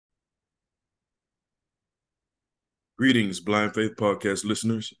Greetings, Blind Faith Podcast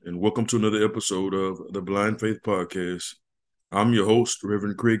listeners, and welcome to another episode of the Blind Faith Podcast. I'm your host,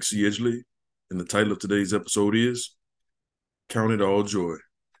 Reverend Craig C. Edgley, and the title of today's episode is Count It All Joy.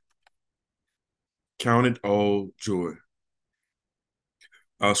 Count it all joy.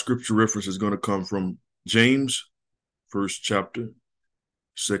 Our scripture reference is going to come from James, first chapter,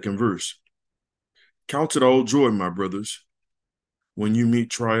 second verse. Count it all joy, my brothers, when you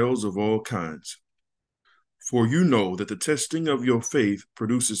meet trials of all kinds. For you know that the testing of your faith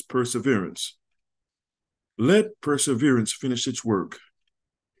produces perseverance. Let perseverance finish its work,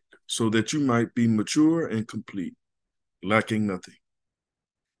 so that you might be mature and complete, lacking nothing.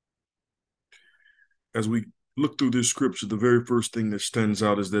 As we look through this scripture, the very first thing that stands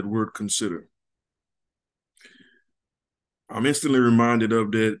out is that word consider. I'm instantly reminded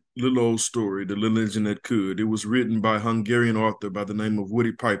of that little old story, The Little Engine That Could. It was written by a Hungarian author by the name of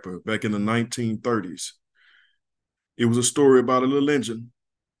Woody Piper back in the 1930s. It was a story about a little engine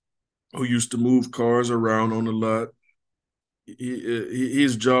who used to move cars around on the lot.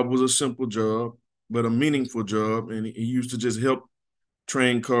 His job was a simple job, but a meaningful job, and he used to just help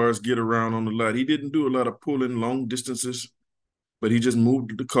train cars get around on the lot. He didn't do a lot of pulling long distances, but he just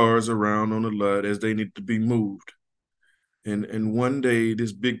moved the cars around on the lot as they needed to be moved. And one day,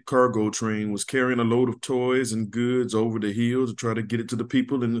 this big cargo train was carrying a load of toys and goods over the hill to try to get it to the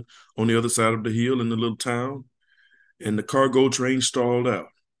people on the other side of the hill in the little town. And the cargo train stalled out.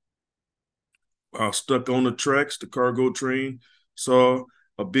 While stuck on the tracks, the cargo train saw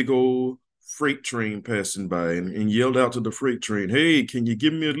a big old freight train passing by and yelled out to the freight train, "Hey, can you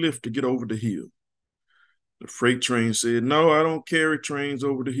give me a lift to get over the hill?" The freight train said, "No, I don't carry trains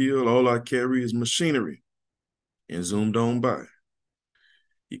over the hill. All I carry is machinery," and zoomed on by.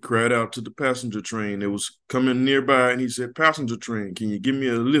 He cried out to the passenger train that was coming nearby, and he said, "Passenger train, can you give me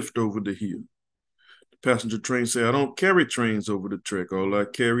a lift over the hill?" The passenger train said, "I don't carry trains over the track. All I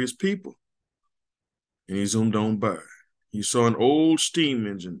carry is people." And he zoomed on by. He saw an old steam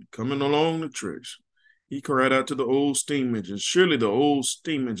engine coming along the tracks. He cried out to the old steam engine. Surely the old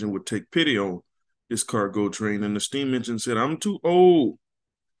steam engine would take pity on this cargo train. And the steam engine said, "I'm too old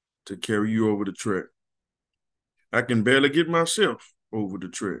to carry you over the track. I can barely get myself over the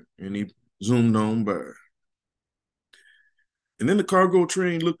track." And he zoomed on by. And then the cargo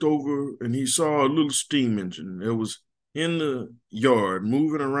train looked over and he saw a little steam engine that was in the yard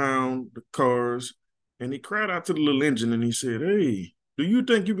moving around the cars. And he cried out to the little engine and he said, "Hey, do you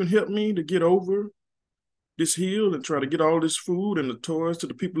think you can help me to get over this hill and try to get all this food and the toys to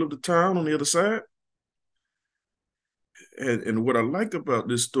the people of the town on the other side?" And what I like about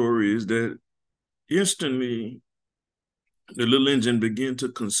this story is that instantly the little engine began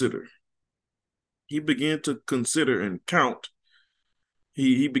to consider. He began to consider and count.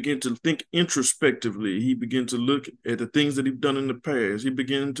 He began to think introspectively. He began to look at the things that he'd done in the past. He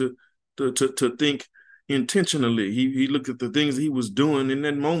began to think intentionally. He looked at the things he was doing in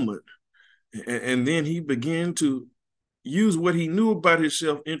that moment. And then he began to use what he knew about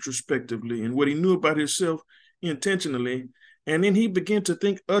himself introspectively and what he knew about himself intentionally. And then he began to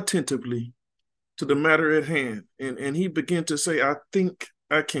think attentively to the matter at hand. And he began to say, "I think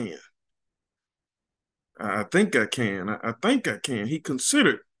I can. I think I can. I think I can." He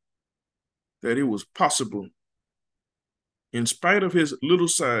considered that it was possible, in spite of his little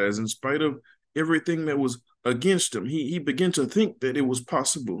size, in spite of everything that was against him. He began to think that it was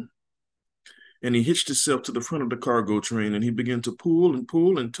possible. And he hitched himself to the front of the cargo train and he began to pull and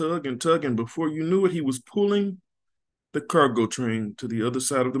pull and tug and tug. And before you knew it, he was pulling the cargo train to the other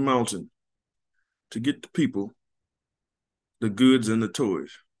side of the mountain to get the people, the goods, and the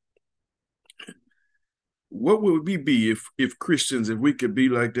toys. What would we be if Christians, if we could be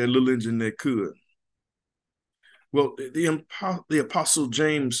like that little engine that could? Well, the Apostle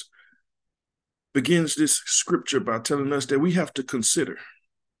James begins this scripture by telling us that we have to consider.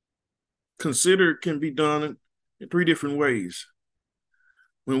 Consider can be done in three different ways.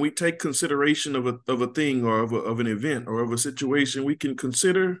 When we take consideration of a thing or of an event or of a situation, we can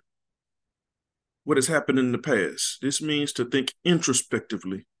consider what has happened in the past. This means to think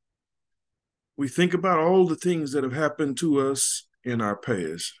introspectively. We think about all the things that have happened to us in our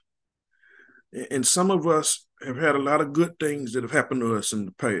past. And some of us have had a lot of good things that have happened to us in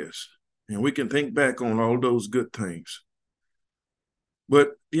the past. And we can think back on all those good things.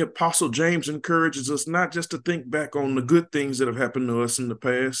 But the Apostle James encourages us not just to think back on the good things that have happened to us in the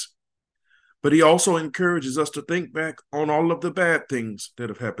past, but he also encourages us to think back on all of the bad things that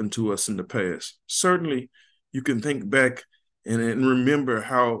have happened to us in the past. Certainly, you can think back and remember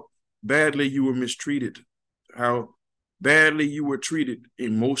how badly you were mistreated, how badly you were treated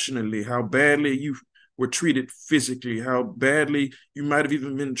emotionally, how badly you were treated physically, how badly you might have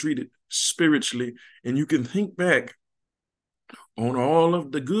even been treated spiritually. And you can think back on all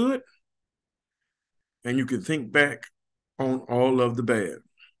of the good, and you can think back on all of the bad.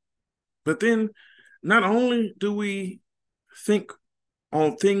 But then not only do we think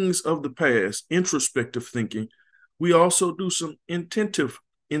on things of the past, introspective thinking, we also do some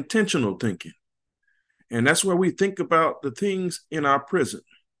intentional thinking. And that's where we think about the things in our present.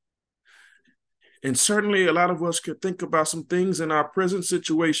 And certainly a lot of us could think about some things in our present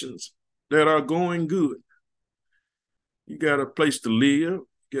situations that are going good. You got a place to live,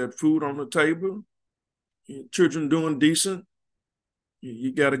 you got food on the table, your children doing decent,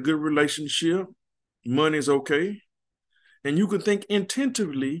 you got a good relationship, money's okay. And you can think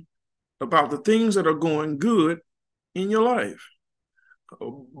intentively about the things that are going good in your life.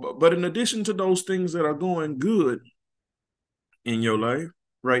 But in addition to those things that are going good in your life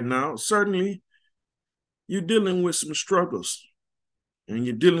right now, certainly you're dealing with some struggles, and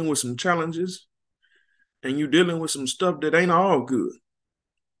you're dealing with some challenges, and you're dealing with some stuff that ain't all good.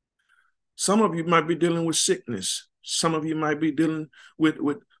 Some of you might be dealing with sickness. Some of you might be dealing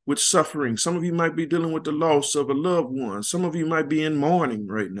with suffering. Some of you might be dealing with the loss of a loved one. Some of you might be in mourning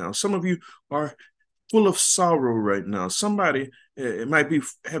right now. Some of you are full of sorrow right now. Somebody might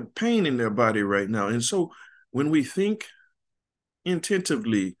have pain in their body right now. And so when we think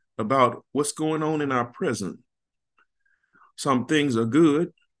intentively about what's going on in our present, some things are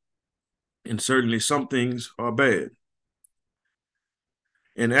good, and certainly some things are bad.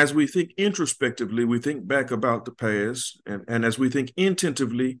 And as we think introspectively, we think back about the past. And as we think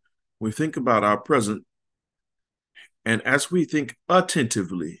intentively, we think about our present. And as we think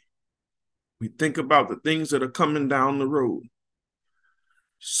attentively, we think about the things that are coming down the road.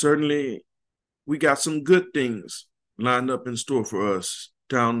 Certainly, we got some good things lined up in store for us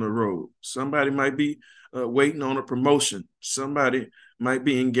down the road. Somebody might be waiting on a promotion. Somebody might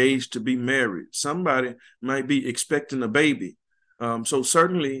be engaged to be married. Somebody might be expecting a baby. So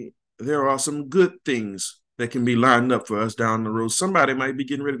certainly there are some good things that can be lined up for us down the road. Somebody might be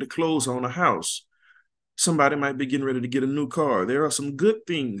getting ready to close on a house. Somebody might be getting ready to get a new car. There are some good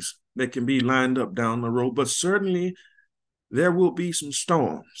things that can be lined up down the road, but certainly there will be some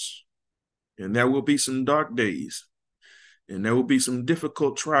storms, and there will be some dark days, and there will be some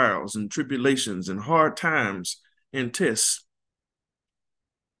difficult trials and tribulations and hard times and tests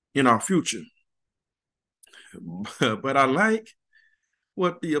in our future. But I like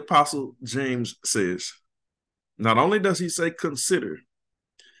what the Apostle James says. Not only does he say consider,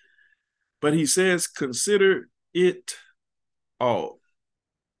 but he says consider it all.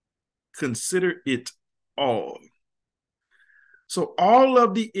 Consider it all. So all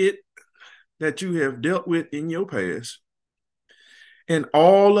of the it that you have dealt with in your past, and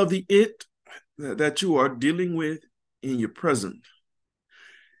all of the it that you are dealing with in your present,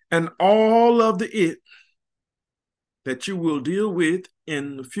 and all of the it that you will deal with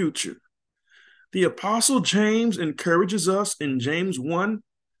in the future. The Apostle James encourages us in James 1,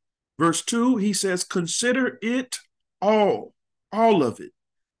 verse 2. He says, consider it all of it.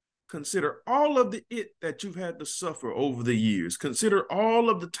 Consider all of the it that you've had to suffer over the years. Consider all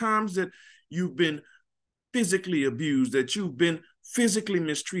of the times that you've been physically abused, that you've been physically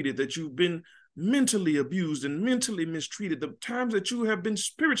mistreated, that you've been mentally abused and mentally mistreated, the times that you have been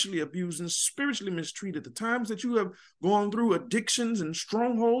spiritually abused and spiritually mistreated, the times that you have gone through addictions and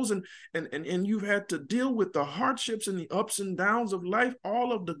strongholds, and you've had to deal with the hardships and the ups and downs of life,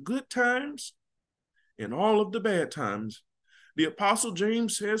 all of the good times and all of the bad times. The Apostle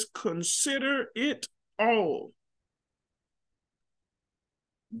James says, consider it all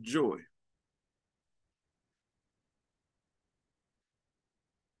joy.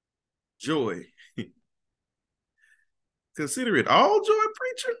 Joy. Consider it all joy,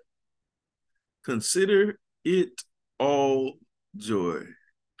 preacher. Consider it all joy.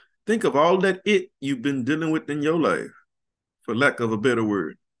 Think of all that it you've been dealing with in your life, for lack of a better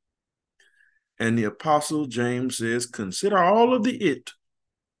word. And the Apostle James says, consider all of the it.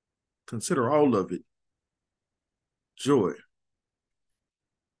 Consider all of it joy.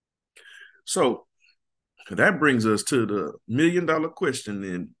 So that brings us to the million-dollar question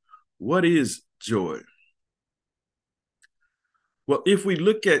then. What is joy? Well, if we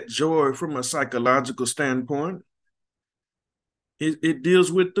look at joy from a psychological standpoint, it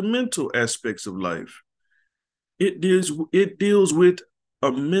deals with the mental aspects of life. It deals with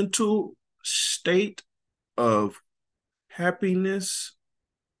a mental state of happiness,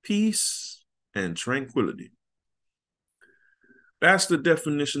 peace, and tranquility. That's the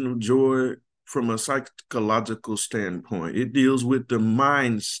definition of joy from a psychological standpoint. It deals with the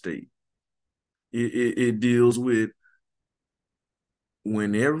mind state. It deals with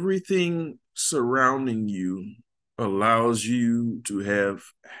when everything surrounding you allows you to have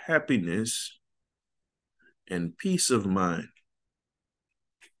happiness and peace of mind.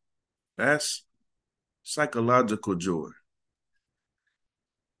 That's psychological joy.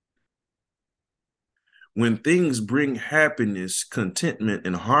 When things bring happiness, contentment,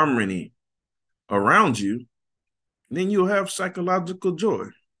 and harmony around you, then you'll have psychological joy.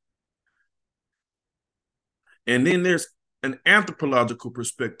 And then there's an anthropological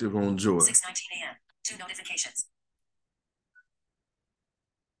perspective on joy. 6:19 a.m. 2 notifications.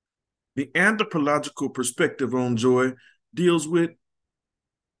 The anthropological perspective on joy deals with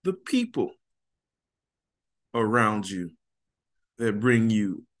the people around you that bring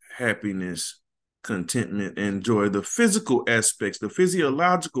you happiness, contentment, and joy. The physical aspects, the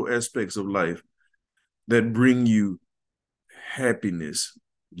physiological aspects of life that bring you happiness,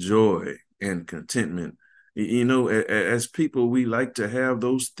 joy, and contentment. You know, as people, we like to have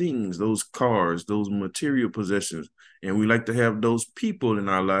those things, those cars, those material possessions, and we like to have those people in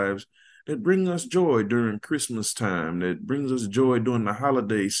our lives that bring us joy during Christmas time, that brings us joy during the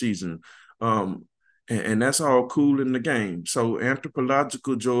holiday season. And that's all cool in the game. So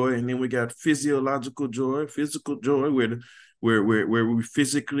anthropological joy, and then we got physiological joy, physical joy, where we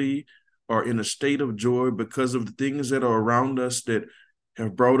physically are in a state of joy because of the things that are around us that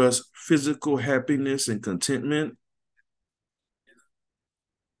have brought us physical happiness and contentment.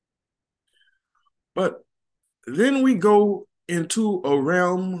 But then we go into a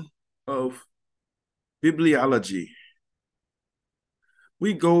realm of bibliology.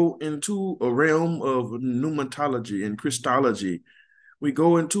 We go into a realm of pneumatology and Christology. We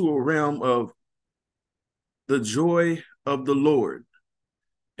go into a realm of the joy of the Lord,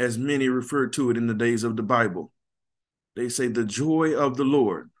 as many refer to it in the days of the Bible. They say the joy of the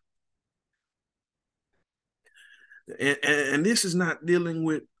Lord. And this is not dealing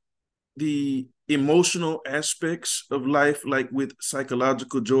with the emotional aspects of life, like with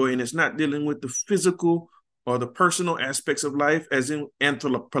psychological joy, and it's not dealing with the physical or the personal aspects of life, as in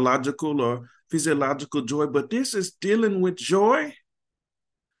anthropological or physiological joy, but this is dealing with joy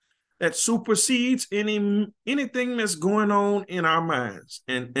that supersedes anything that's going on in our minds,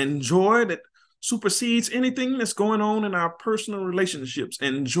 and joy that supersedes anything that's going on in our personal relationships,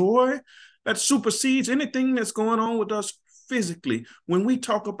 and joy that supersedes anything that's going on with us physically. When we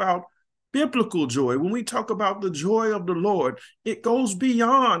talk about biblical joy, when we talk about the joy of the Lord, it goes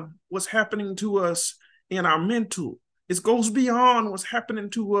beyond what's happening to us in our mental. It goes beyond what's happening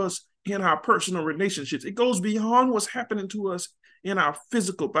to us in our personal relationships. It goes beyond what's happening to us in our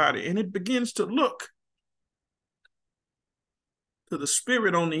physical body, and it begins to look to the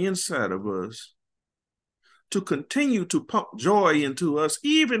spirit on the inside of us to continue to pump joy into us,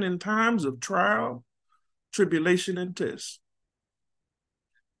 even in times of trial, tribulation, and test.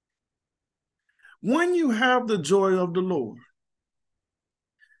 When you have the joy of the Lord,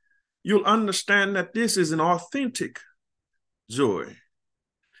 you'll understand that this is an authentic joy.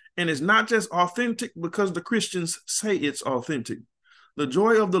 And it's not just authentic because the Christians say it's authentic. The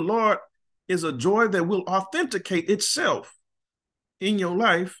joy of the Lord is a joy that will authenticate itself in your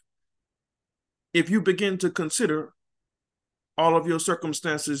life if you begin to consider all of your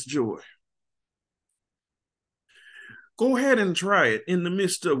circumstances joy. Go ahead and try it in the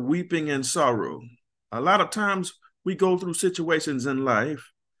midst of weeping and sorrow. A lot of times we go through situations in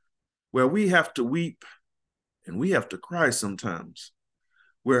life where we have to weep and we have to cry sometimes,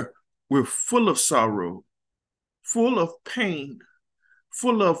 where we're full of sorrow, full of pain,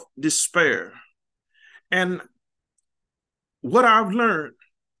 full of despair. And what I've learned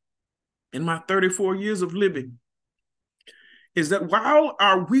in my 34 years of living is that while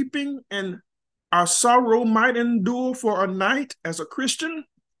our weeping and our sorrow might endure for a night as a Christian,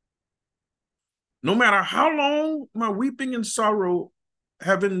 no matter how long my weeping and sorrow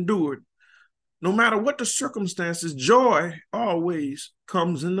have endured, no matter what the circumstances, joy always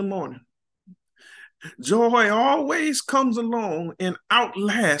comes in the morning. Joy always comes along and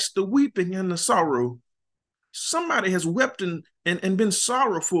outlasts the weeping and the sorrow. Somebody has wept and been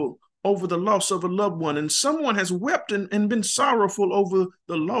sorrowful over the loss of a loved one, and someone has wept and been sorrowful over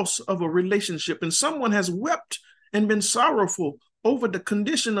the loss of a relationship, and someone has wept and been sorrowful over the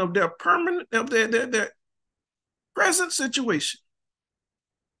condition of their present situation.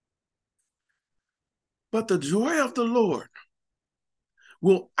 But the joy of the Lord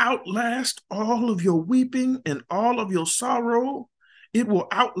will outlast all of your weeping and all of your sorrow. It will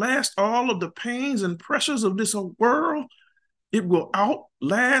outlast all of the pains and pressures of this world. It will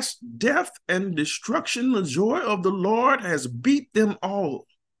outlast death and destruction. The joy of the Lord has beat them all.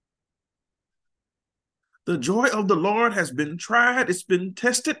 The joy of the Lord has been tried, it's been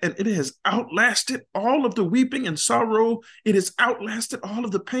tested, and it has outlasted all of the weeping and sorrow. It has outlasted all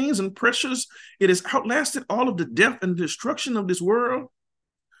of the pains and pressures. It has outlasted all of the death and destruction of this world.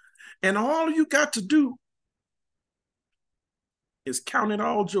 And all you got to do is count it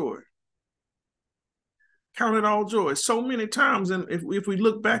all joy. Count it all joy. So many times, and if we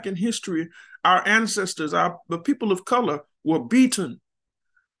look back in history, our ancestors, the people of color, were beaten,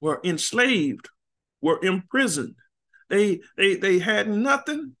 were enslaved, were imprisoned. They had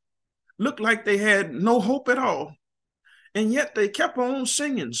nothing, looked like they had no hope at all. And yet they kept on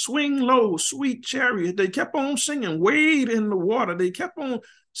singing, swing low, sweet chariot. They kept on singing, wade in the water. They kept on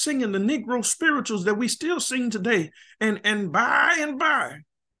singing the Negro spirituals that we still sing today. And by,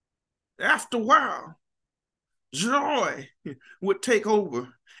 after a while, joy would take over.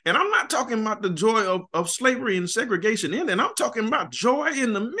 And I'm not talking about the joy of slavery and segregation in it. I'm talking about joy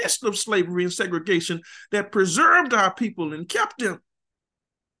in the midst of slavery and segregation that preserved our people and kept them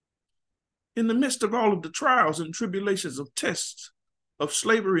in the midst of all of the trials and tribulations of tests of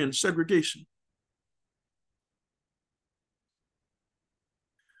slavery and segregation.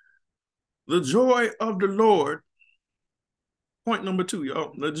 The joy of the Lord, point number 2,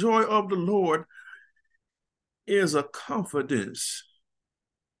 y'all. The joy of the Lord is a confidence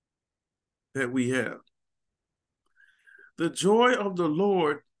that we have. The joy of the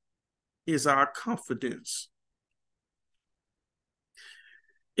Lord is our confidence.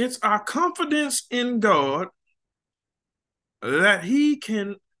 It's our confidence in God that He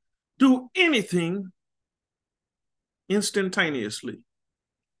can do anything instantaneously.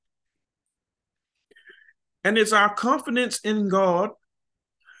 And it's our confidence in God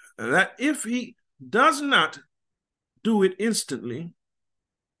that if He does not do it instantly,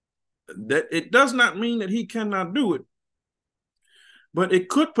 that it does not mean that He cannot do it, but it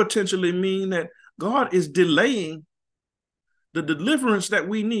could potentially mean that God is delaying the deliverance that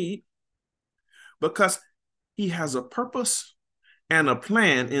we need because He has a purpose and a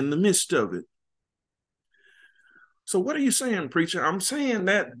plan in the midst of it. So what are you saying, preacher? I'm saying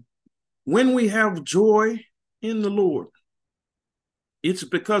that when we have joy in the Lord, it's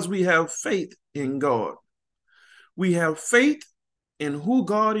because we have faith in God. We have faith in who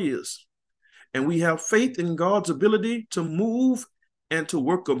God is, and we have faith in God's ability to move and to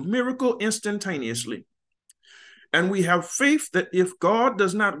work a miracle instantaneously. And we have faith that if God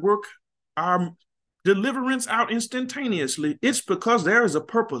does not work our deliverance out instantaneously, it's because there is a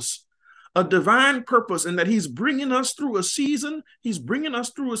purpose, a divine purpose, and that He's bringing us through a season, He's bringing us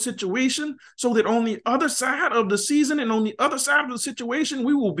through a situation so that on the other side of the season and on the other side of the situation,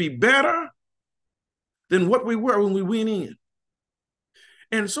 we will be better than what we were when we went in.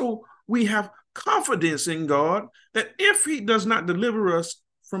 And so we have confidence in God that if He does not deliver us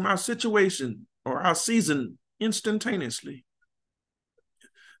from our situation or our season instantaneously,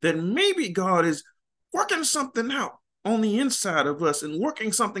 that maybe God is working something out on the inside of us and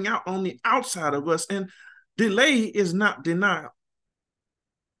working something out on the outside of us, and delay is not denial.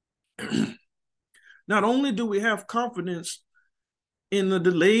 Not only do we have confidence in the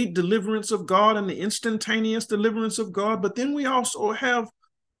delayed deliverance of God and the instantaneous deliverance of God, but then we also have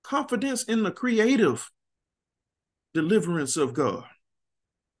confidence in the creative deliverance of God.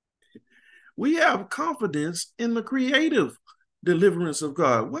 We have confidence in the creative deliverance of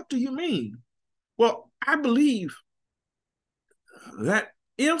God. What do you mean? Well, I believe that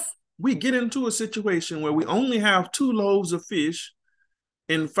if we get into a situation where we only have 2 loaves of fish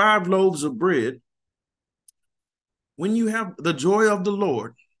and 5 loaves of bread, when you have the joy of the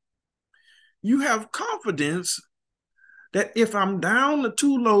Lord, you have confidence that if I'm down to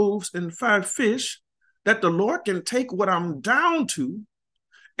 2 loaves and 5 fish, that the Lord can take what I'm down to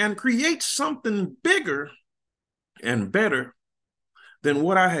and create something bigger and better than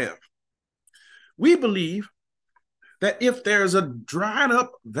what I have. We believe that if there's a dried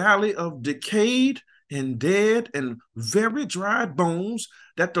up valley of decayed and dead and very dried bones,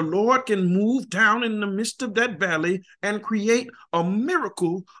 that the Lord can move down in the midst of that valley and create a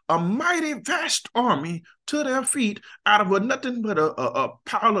miracle, a mighty vast army to their feet out of nothing but a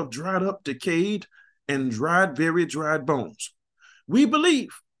pile of dried up, decayed, and very dried bones. We believe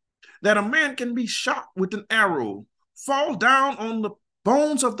that a man can be shot with an arrow, fall down on the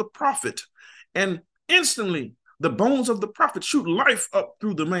bones of the prophet, and instantly the bones of the prophet shoot life up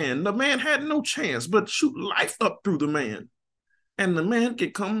through the man. The man had no chance, but shoot life up through the man. And the man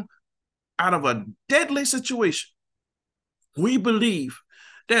can come out of a deadly situation. We believe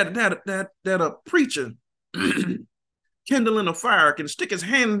that a preacher kindling a fire can stick his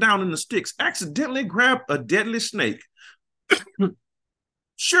hand down in the sticks, accidentally grab a deadly snake.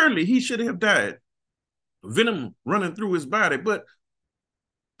 Surely he should have died. venom running through his body, but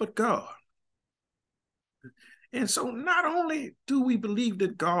God. And so not only do we believe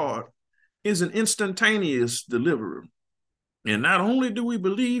that God is an instantaneous deliverer, and not only do we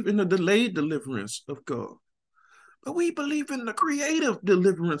believe in the delayed deliverance of God, but we believe in the creative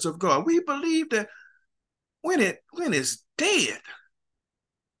deliverance of God. We believe that when it's dead,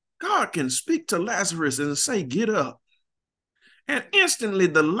 God can speak to Lazarus and say, "Get up." And instantly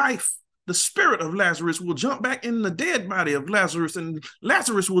the spirit of Lazarus will jump back in the dead body of Lazarus, and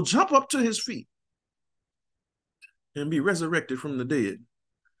Lazarus will jump up to his feet and be resurrected from the dead.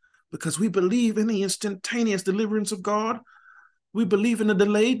 Because we believe in the instantaneous deliverance of God. We believe in the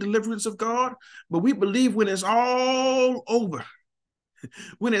delayed deliverance of God, but we believe when it's all over,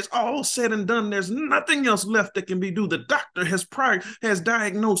 when it's all said and done, there's nothing else left that can be done. The doctor has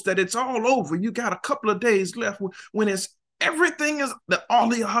diagnosed that it's all over. You got a couple of days left when all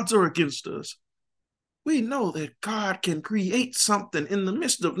the odds are against us. We know that God can create something in the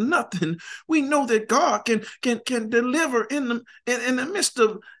midst of nothing. We know that God can deliver in the midst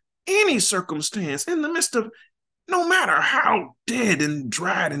of any circumstance, in the midst of no matter how dead and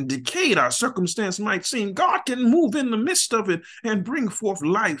dried and decayed our circumstance might seem. God can move in the midst of it and bring forth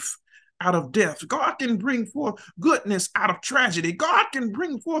life out of death. God can bring forth goodness out of tragedy. God can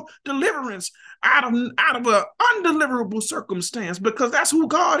bring forth deliverance out of an undeliverable circumstance, because that's who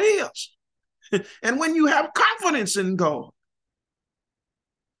God is. And when you have confidence in God,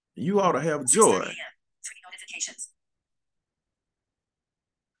 you ought to have joy. 3 notifications.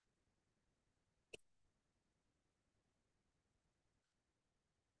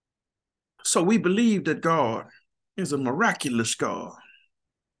 So we believe that God is a miraculous God.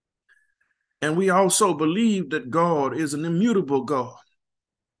 And we also believe that God is an immutable God.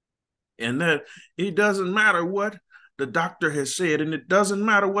 And that it doesn't matter what the doctor has said, and it doesn't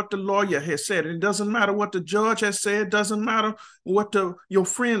matter what the lawyer has said, and it doesn't matter what the judge has said, it doesn't matter what your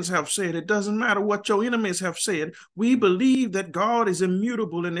friends have said, it doesn't matter what your enemies have said. We believe that God is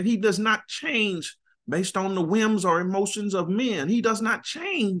immutable and that he does not change based on the whims or emotions of men. He does not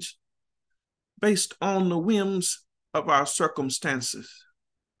change based on the whims of our circumstances.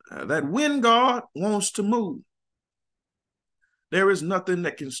 That when God wants to move, there is nothing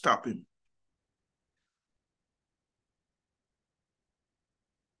that can stop him.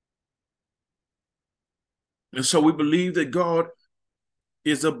 And so we believe that God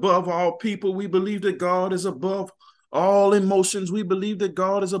is above all people. We believe that God is above all emotions. We believe that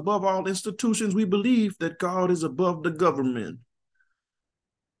God is above all institutions. We believe that God is above the government.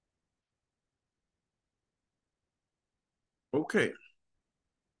 Okay.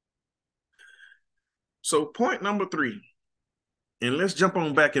 So point number 3, and let's jump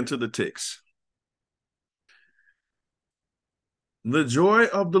on back into the text. The joy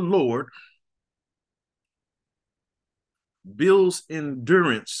of the Lord builds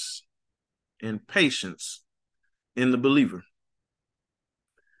endurance and patience in the believer.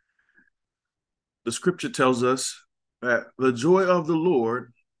 The scripture tells us that the joy of the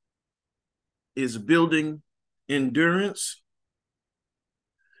Lord is building endurance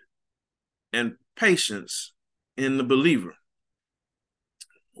and patience in the believer.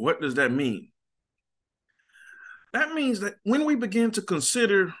 What does that mean? That means that when we begin to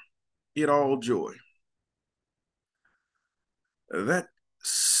consider it all joy, that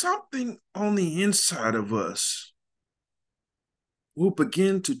something on the inside of us will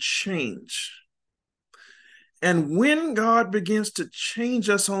begin to change. And when God begins to change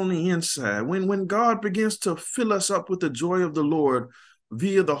us on the inside, when God begins to fill us up with the joy of the Lord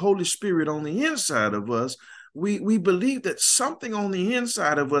via the Holy Spirit on the inside of us, we believe that something on the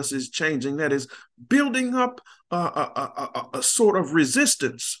inside of us is changing, that is building up a sort of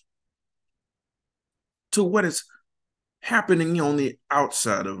resistance to what is happening on the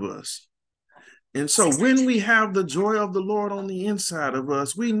outside of us. And so when we have the joy of the Lord on the inside of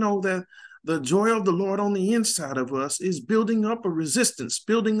us, we know that the joy of the Lord on the inside of us is building up a resistance,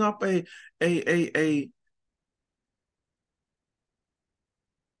 building up a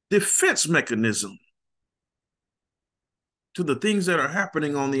defense mechanism to the things that are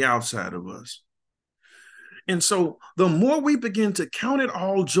happening on the outside of us. And so the more we begin to count it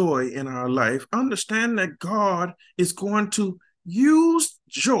all joy in our life, understand that God is going to use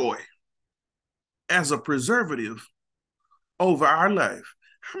joy as a preservative over our life.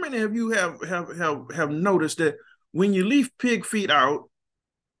 How many of you have noticed that when you leave pig feet out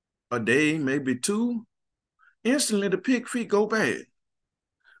a day, maybe 2, instantly the pig feet go bad?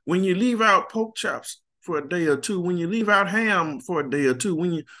 When you leave out pork chops for a day or 2, when you leave out ham for a day or 2,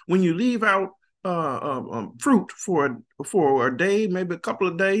 when you leave out fruit for a day, maybe a couple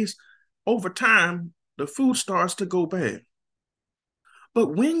of days, over time, the food starts to go bad.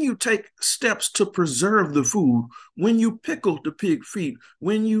 But when you take steps to preserve the food, when you pickle the pig feet,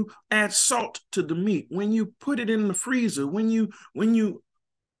 when you add salt to the meat, when you put it in the freezer, when you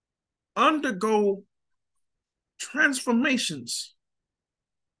undergo transformations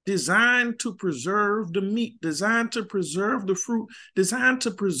designed to preserve the meat, designed to preserve the fruit, designed to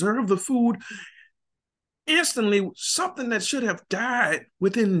preserve the food, instantly something that should have died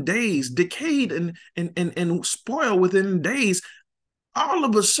within days, decayed and spoiled within days, all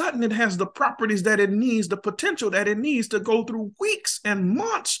of a sudden it has the properties that it needs, the potential that it needs to go through weeks and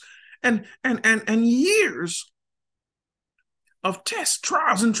months and years of tests,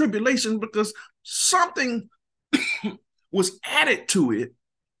 trials, and tribulations because something was added to it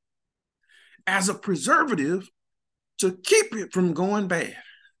as a preservative to keep it from going bad.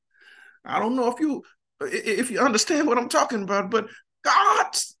 I don't know if you understand what I'm talking about, but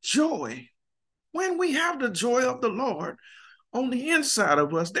God's joy, when we have the joy of the Lord on the inside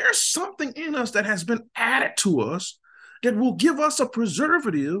of us, there's something in us that has been added to us that will give us a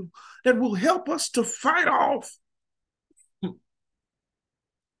preservative that will help us to fight off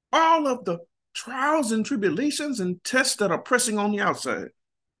all of the trials and tribulations and tests that are pressing on the outside.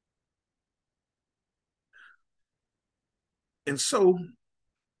 And so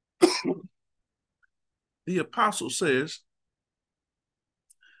the apostle says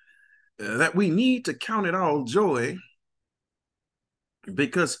that we need to count it all joy,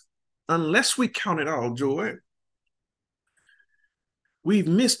 because unless we count it all joy, we've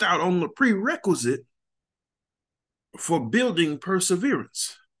missed out on the prerequisite for building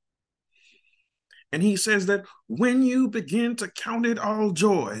perseverance. And he says that when you begin to count it all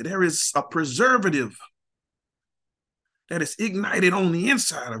joy, there is a preservative that is ignited on the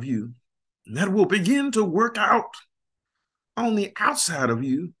inside of you that will begin to work out on the outside of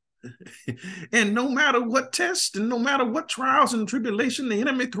you. And no matter what tests and no matter what trials and tribulation the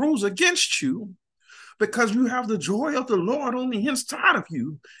enemy throws against you, because you have the joy of the Lord on the inside of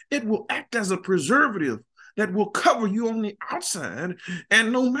you, it will act as a preservative that will cover you on the outside.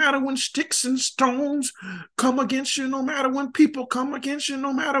 And no matter when sticks and stones come against you, no matter when people come against you,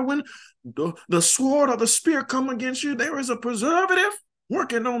 no matter when the sword or the spear come against you, there is a preservative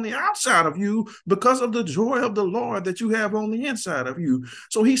working on the outside of you because of the joy of the Lord that you have on the inside of you.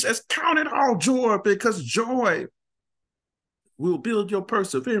 So he says, count it all joy, because joy will build your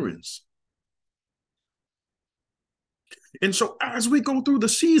perseverance. And so as we go through the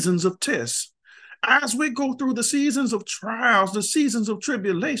seasons of tests, as we go through the seasons of trials, the seasons of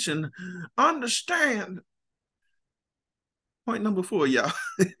tribulation, understand, point number 4, y'all,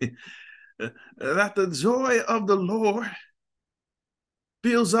 that the joy of the Lord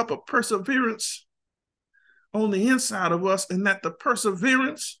builds up a perseverance on the inside of us, and that the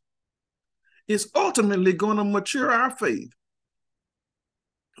perseverance is ultimately going to mature our faith.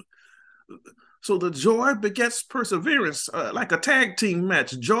 So the joy begets perseverance, like a tag team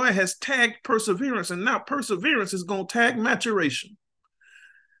match. Joy has tagged perseverance, and now perseverance is going to tag maturation.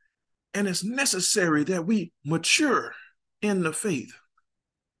 And it's necessary that we mature in the faith.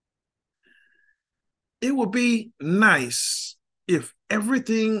 It would be nice if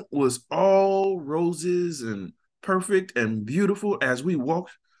everything was all roses and perfect and beautiful as we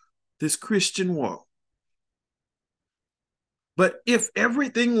walk this Christian walk. But if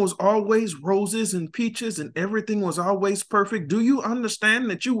everything was always roses and peaches and everything was always perfect, do you understand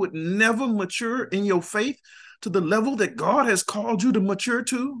that you would never mature in your faith to the level that God has called you to mature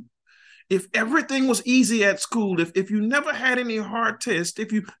to? If everything was easy at school, if you never had any hard tests,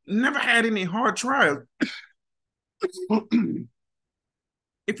 if you never had any hard trials,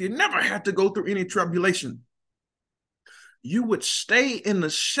 if you never had to go through any tribulation, you would stay in the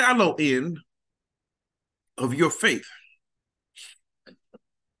shallow end of your faith.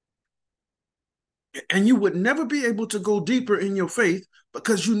 And you would never be able to go deeper in your faith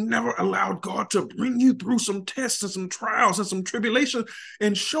because you never allowed God to bring you through some tests and some trials and some tribulation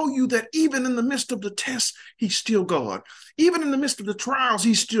and show you that even in the midst of the tests, he's still God. Even in the midst of the trials,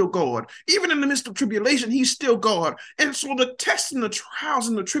 he's still God. Even in the midst of tribulation, he's still God. And so the tests and the trials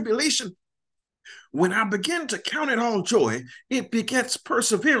and the tribulation, when I begin to count it all joy, it begets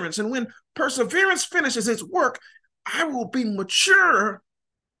perseverance. And when perseverance finishes its work, I will be mature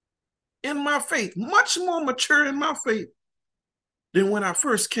in my faith, much more mature in my faith than when I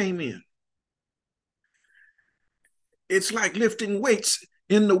first came in. It's like lifting weights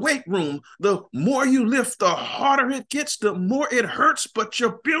in the weight room. The more you lift, the harder it gets, the more it hurts, but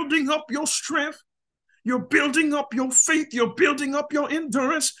you're building up your strength. You're building up your faith. You're building up your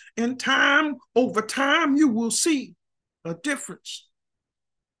endurance. And time over time, you will see a difference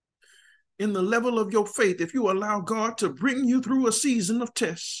in the level of your faith, if you allow God to bring you through a season of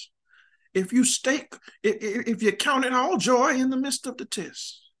tests, if you count it all joy in the midst of the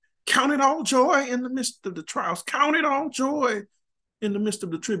tests, count it all joy in the midst of the trials, count it all joy in the midst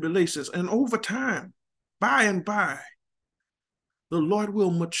of the tribulations, and over time, by and by, the Lord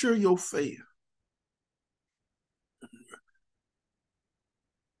will mature your faith.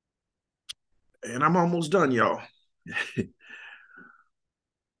 And I'm almost done, y'all.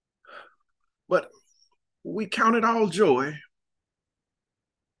 But we count it all joy.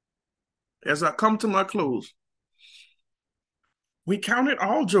 As I come to my close, we count it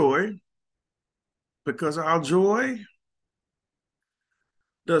all joy because our joy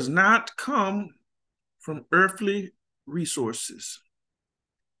does not come from earthly resources.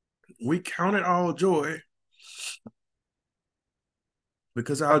 We count it all joy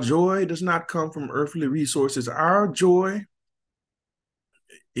because our joy does not come from earthly resources. Our joy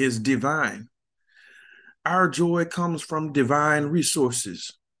is divine. Our joy comes from divine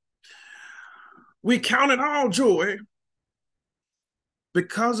resources. We count it all joy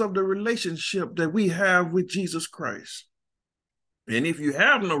because of the relationship that we have with Jesus Christ. And if you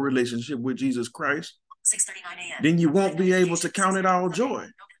have no relationship with Jesus Christ, 6:39 a.m. then you won't be able to count it all joy.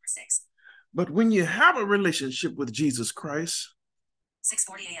 But when you have a relationship with Jesus Christ,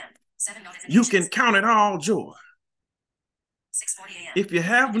 6:40 a.m. 7 you can count it all joy. 6:40 a.m. If you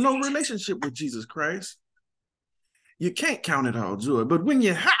have no relationship with Jesus Christ, you can't count it all joy. But when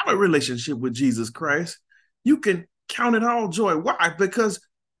you have a relationship with Jesus Christ, you can count it all joy. Why? Because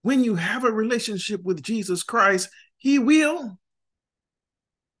when you have a relationship with Jesus Christ, he will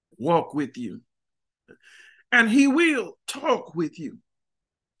walk with you, and he will talk with you,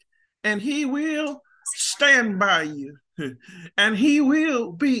 and he will stand by you, and he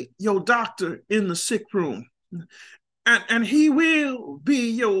will be your doctor in the sick room, and he will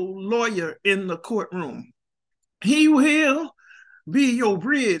be your lawyer in the courtroom. He will be your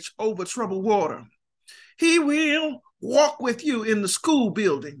bridge over troubled water. He will walk with you in the school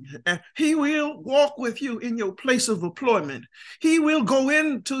building. He will walk with you in your place of employment. He will go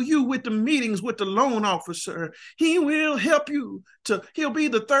into you with the meetings with the loan officer. He will help you he'll be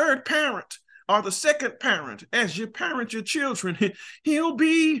the third parent or the second parent as you parent your children. He'll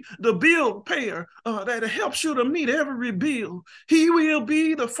be the bill payer that helps you to meet every bill. He will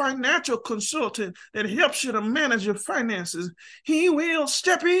be the financial consultant that helps you to manage your finances. He will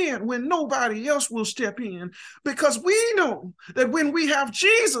step in when nobody else will step in, because we know that when we have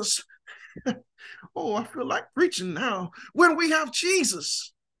Jesus, oh, I feel like preaching now. When we have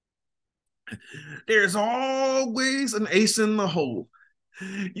Jesus, there's always an ace in the hole.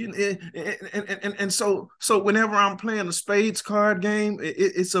 So whenever I'm playing the spades card game,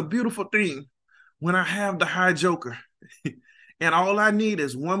 it's a beautiful thing when I have the high joker and all I need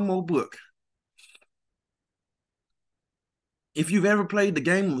is one more book. If you've ever played the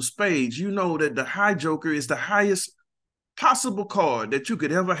game of spades, you know that the high joker is the highest possible card that you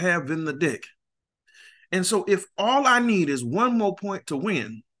could ever have in the deck. And so if all I need is one more point to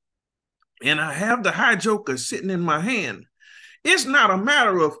win, and I have the high joker sitting in my hand, it's not a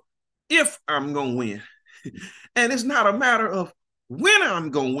matter of if I'm going to win, and it's not a matter of when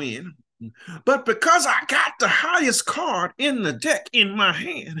I'm going to win, but because I got the highest card in the deck in my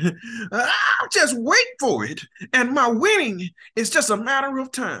hand, I'll just wait for it, and my winning is just a matter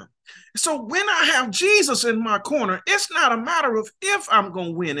of time. So when I have Jesus in my corner, it's not a matter of if I'm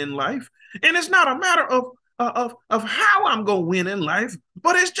going to win in life, and it's not a matter of how I'm going to win in life,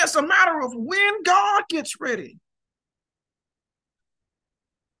 but it's just a matter of when God gets ready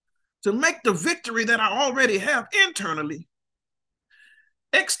to make the victory that I already have internally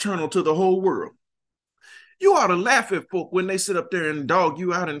external to the whole world. You ought to laugh at folk when they sit up there and dog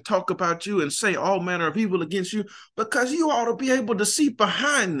you out and talk about you and say all manner of evil against you, because you ought to be able to see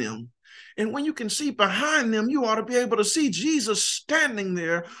behind them. And when you can see behind them, you ought to be able to see Jesus standing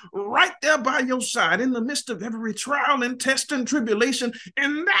there, right there by your side in the midst of every trial and test and tribulation.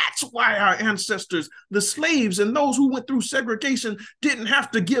 And that's why our ancestors, the slaves and those who went through segregation, didn't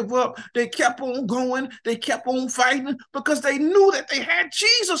have to give up. They kept on going. They kept on fighting because they knew that they had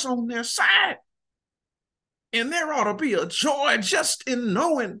Jesus on their side. And there ought to be a joy just in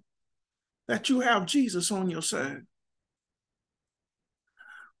knowing that you have Jesus on your side.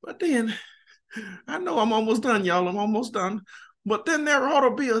 But then, I know I'm almost done, y'all. I'm almost done. But then there ought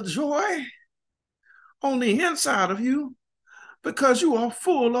to be a joy on the inside of you because you are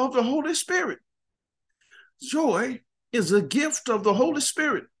full of the Holy Spirit. Joy is a gift of the Holy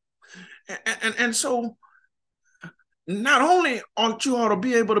Spirit. And so not only ought you ought to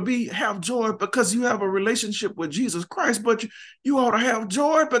be able to have joy because you have a relationship with Jesus Christ, but you ought to have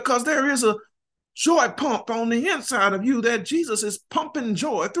joy because there is a joy pump on the inside of you that Jesus is pumping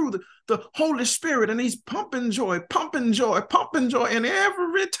joy through the Holy Spirit, and he's pumping joy, pumping joy, pumping joy. And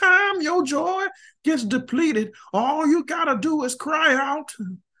every time your joy gets depleted, all you got to do is cry out.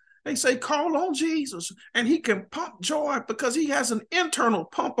 They say, call on Jesus, and he can pump joy because he has an internal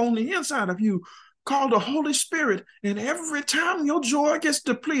pump on the inside of you called the Holy Spirit. And every time your joy gets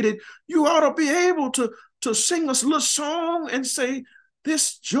depleted, you ought to be able to sing a little song and say,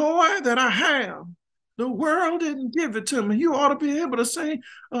 this joy that I have, the world didn't give it to me. You ought to be able to say,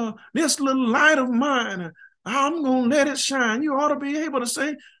 this little light of mine, I'm going to let it shine. You ought to be able to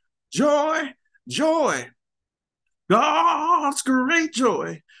say, joy, joy, God's great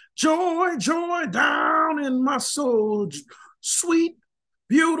joy, joy, joy down in my soul, sweet,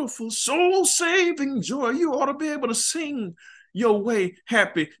 beautiful, soul-saving joy. You ought to be able to sing your way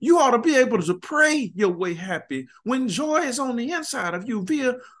happy. You ought to be able to pray your way happy. When joy is on the inside of you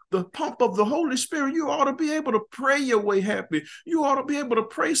via the pump of the Holy Spirit, you ought to be able to pray your way happy. You ought to be able to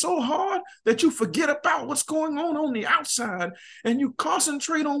pray so hard that you forget about what's going on the outside and you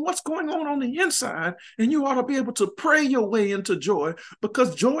concentrate on what's going on the inside, and you ought to be able to pray your way into joy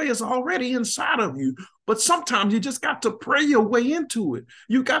because joy is already inside of you. But sometimes you just got to pray your way into it.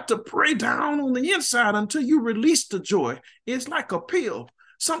 You got to pray down on the inside until you release the joy. It's like a pill.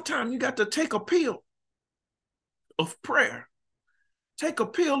 Sometimes you got to take a pill of prayer. Take a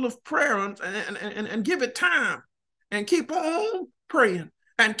pill of prayer and give it time and keep on praying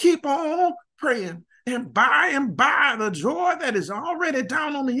and keep on praying. And by the joy that is already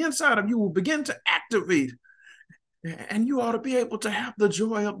down on the inside of you will begin to activate. And you ought to be able to have the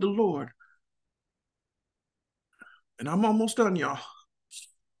joy of the Lord. And I'm almost done, y'all.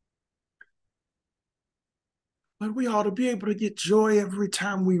 But we ought to be able to get joy every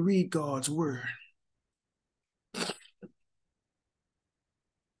time we read God's word.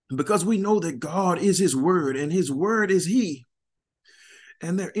 Because we know that God is his word and his word is he.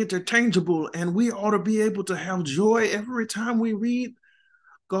 And they're interchangeable. And we ought to be able to have joy every time we read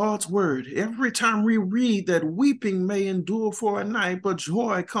God's word. Every time we read that weeping may endure for a night, but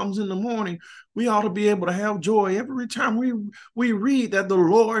joy comes in the morning. We ought to be able to have joy every time we read that the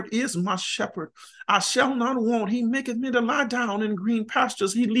Lord is my shepherd. I shall not want. He maketh me to lie down in green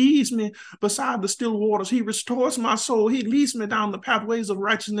pastures. He leads me beside the still waters. He restores my soul. He leads me down the pathways of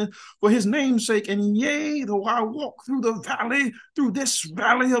righteousness for his name's sake. And yea, though I walk through this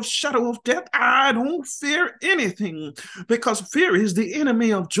valley of shadow of death, I don't fear anything, because fear is the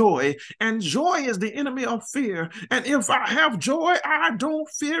enemy of joy, and joy is the enemy of fear. And if I have joy, I don't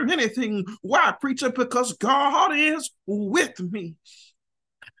fear anything. Why, preacher? Because God is with me.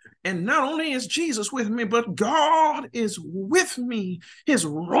 And not only is Jesus with me, but God is with me. His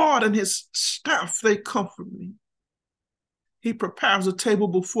rod and his staff, they comfort me. He prepares a table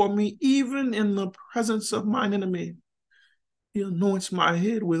before me, even in the presence of mine enemy. He anoints my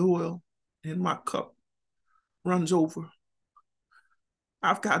head with oil, and my cup runs over.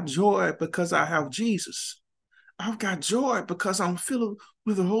 I've got joy because I have Jesus. I've got joy because I'm filled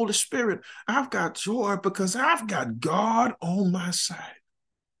with the Holy Spirit. I've got joy because I've got God on my side.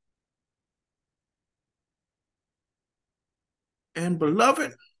 And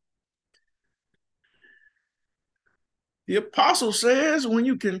beloved, the apostle says, when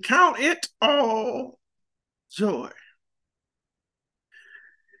you can count it all joy.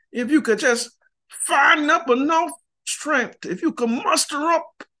 If you could just find up enough strength, if you could muster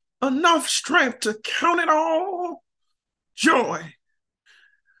up enough strength to count it all joy.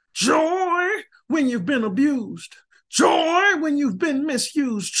 Joy when you've been abused. Joy when you've been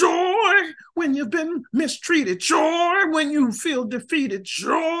misused. Joy when you've been mistreated. Joy when you feel defeated.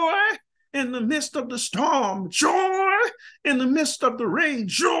 Joy in the midst of the storm. Joy in the midst of the rain.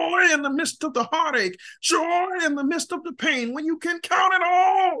 Joy in the midst of the heartache. Joy in the midst of the pain. When you can count it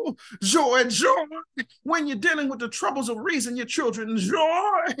all. Joy, joy when you're dealing with the troubles of raising your children.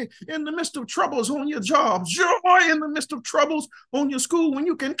 Joy in the midst of troubles on your job. Joy in the midst of troubles on your school. When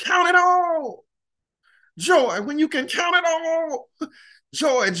you can count it all. Joy when you can count it all.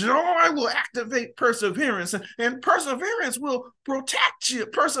 Joy will activate perseverance, and perseverance will protect you.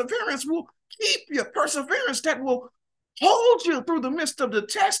 Perseverance will keep you. Perseverance that will hold you through the midst of the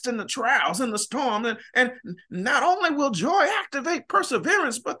test and the trials and the storm. And not only will joy activate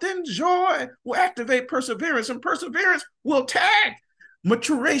perseverance, but then joy will activate perseverance, and perseverance will tag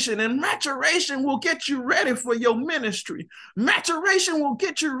maturation, and maturation will get you ready for your ministry. Maturation will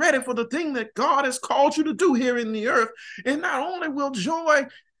get you ready for the thing that God has called you to do here in the earth. And not only will joy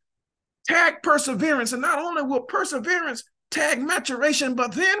tag perseverance. And not only will perseverance tag maturation,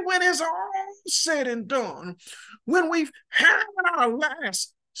 but then when it's all said and done, when we've had our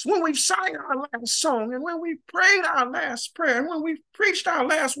last, when we've sang our last song, and when we've prayed our last prayer, and when we've preached our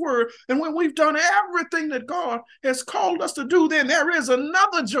last word, and when we've done everything that God has called us to do, then there is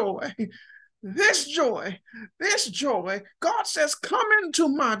another joy. This joy, God says, come into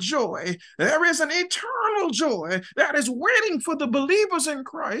my joy. There is an eternal joy that is waiting for the believers in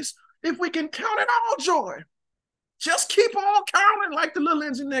Christ if we can count it all joy. Just keep on counting like the little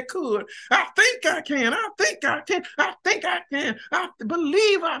engine that could. I think I can. I think I can. I think I can. I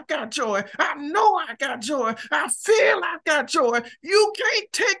believe I've got joy. I know I got joy. I feel I've got joy. You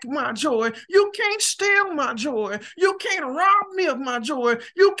can't take my joy. You can't steal my joy. You can't rob me of my joy.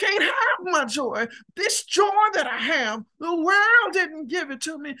 You can't have my joy. This joy that I have, the world didn't give it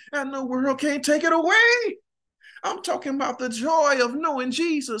to me, and the world can't take it away. I'm talking about the joy of knowing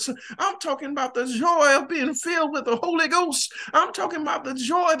Jesus. I'm talking about the joy of being filled with the Holy Ghost. I'm talking about the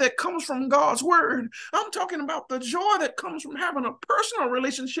joy that comes from God's word. I'm talking about the joy that comes from having a personal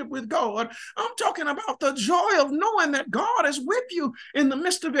relationship with God. I'm talking about the joy of knowing that God is with you in the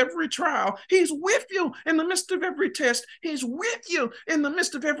midst of every trial. He's with you in the midst of every test. He's with you in the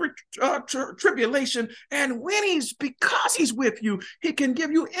midst of every tribulation. And because he's with you, he can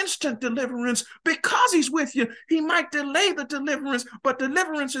give you instant deliverance. Because he's with you, he might delay the deliverance, but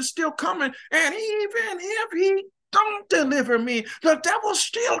deliverance is still coming. And even if he don't deliver me, the devil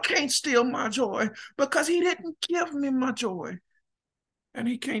still can't steal my joy because he didn't give me my joy. And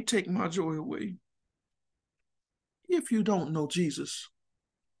he can't take my joy away. If you don't know Jesus,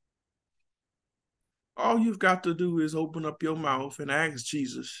 all you've got to do is open up your mouth and ask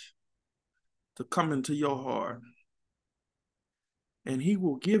Jesus to come into your heart. And he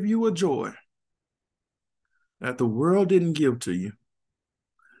will give you a joy that the world didn't give to you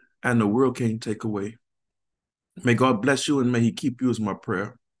and the world can't take away. May God bless you and may he keep you is my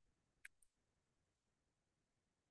prayer.